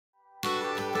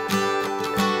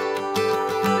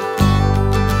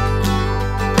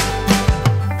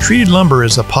Treated lumber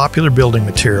is a popular building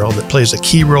material that plays a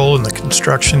key role in the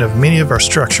construction of many of our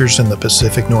structures in the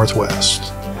Pacific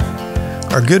Northwest.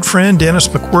 Our good friend Dennis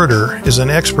McWhirter is an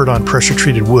expert on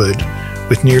pressure-treated wood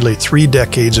with nearly 3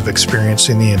 decades of experience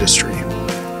in the industry.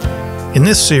 In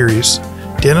this series,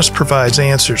 Dennis provides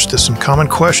answers to some common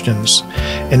questions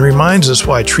and reminds us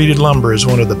why treated lumber is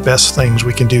one of the best things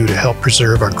we can do to help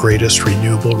preserve our greatest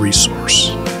renewable resource.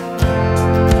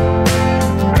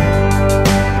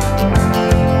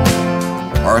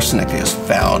 Arsenic is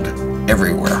found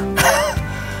everywhere.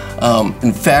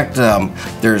 In fact,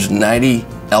 there's 90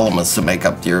 elements that make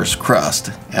up the Earth's crust,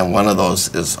 and one of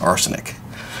those is arsenic.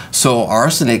 So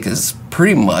arsenic is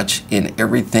pretty much in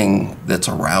everything that's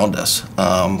around us.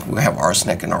 We have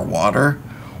arsenic in our water,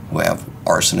 we have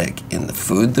arsenic in the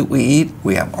food that we eat,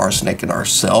 we have arsenic in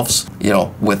ourselves. You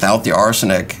know, without the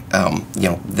arsenic, you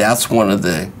know, that's one of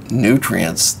the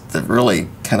nutrients that really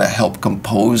kind of help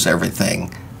compose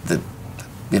everything, that,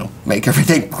 you know, make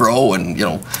everything grow, and, you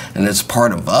know, and it's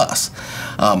part of us.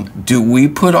 Do we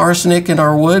put arsenic in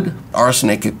our wood?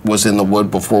 Arsenic was in the wood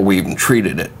before we even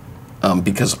treated it.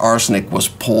 Because arsenic was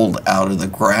pulled out of the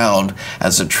ground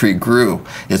as a tree grew.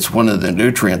 It's one of the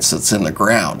nutrients that's in the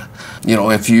ground. You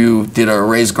know, if you did a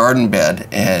raised garden bed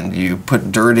and you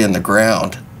put dirt in the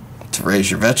ground to raise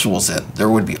your vegetables in, there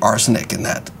would be arsenic in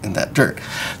that dirt.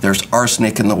 There's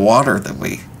arsenic in the water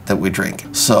that we drink.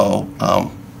 So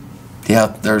yeah,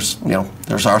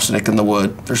 there's arsenic in the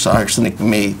wood. There's arsenic in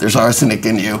me. There's arsenic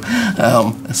in you.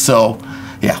 So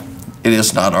yeah, it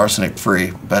is not arsenic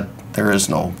free, but there is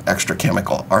no extra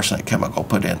arsenic chemical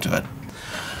put into it.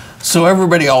 So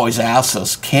everybody always asks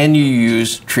us, can you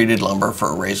use treated lumber for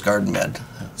a raised garden bed?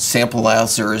 Simple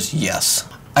answer is yes.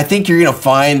 I think you're going to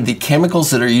find the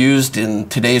chemicals that are used in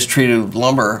today's treated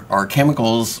lumber are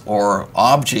chemicals or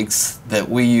objects that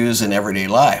we use in everyday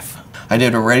life. I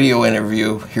did a radio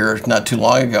interview here not too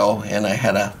long ago, and I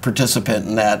had a participant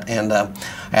in that, and I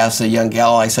asked a young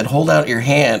gal, I said, hold out your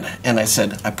hand, and I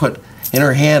said, in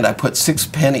her hand, I put 6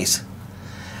 pennies.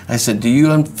 I said, do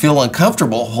you feel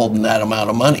uncomfortable holding that amount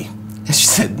of money? And she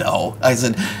said, no. I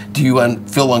said, do you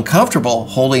feel uncomfortable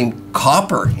holding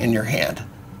copper in your hand?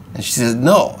 And she said,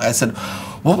 no. I said,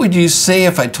 what would you say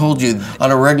if I told you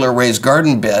on a regular raised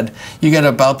garden bed, you get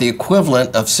about the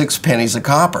equivalent of 6 pennies of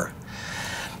copper?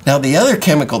 Now, the other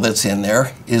chemical that's in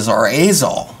there is our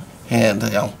azole. And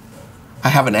I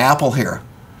have an apple here.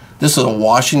 This is a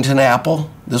Washington apple.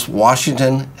 This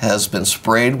Washington has been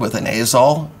sprayed with an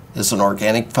azole. It's an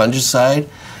organic fungicide.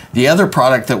 The other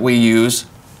product that we use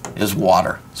is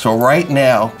water. So right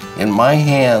now, in my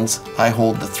hands, I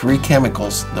hold the 3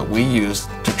 chemicals that we use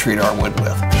to treat our wood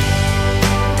with.